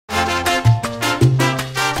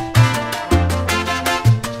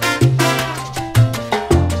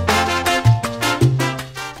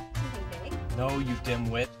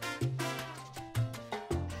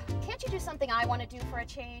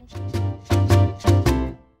change?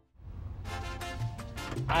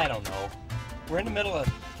 I don't know. We're in the middle of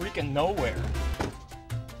freaking nowhere.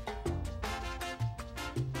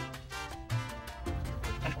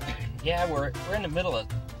 Yeah, we're in the middle of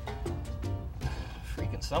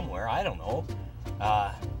freaking somewhere. I don't know.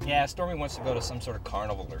 Yeah, Stormy wants to go to some sort of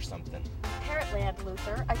carnival or something. Parrotland,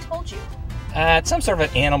 Luther. I told you. It's some sort of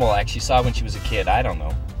an animal act she saw when she was a kid. I don't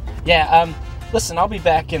know. Yeah, listen, I'll be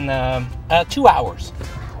back in 2 hours.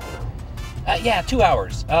 Yeah, 2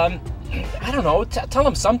 hours. I don't know. Tell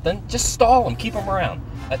him something. Just stall him. Keep him around.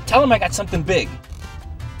 Tell him I got something big.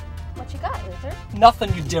 What you got, Luther?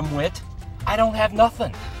 Nothing, you dimwit. I don't have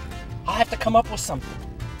nothing. I'll have to come up with something.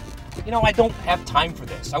 You know, I don't have time for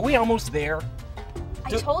this. Are we almost there?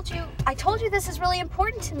 I told you this is really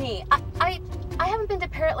important to me. I haven't been to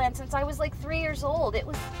Parrotland since I was like 3 years old. It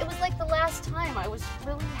was like the last time. I was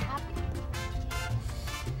really happy.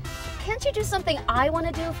 Can't you do something I want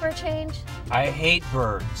to do for a change? I hate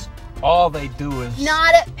birds. All they do is...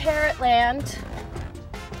 Not at Parrotland.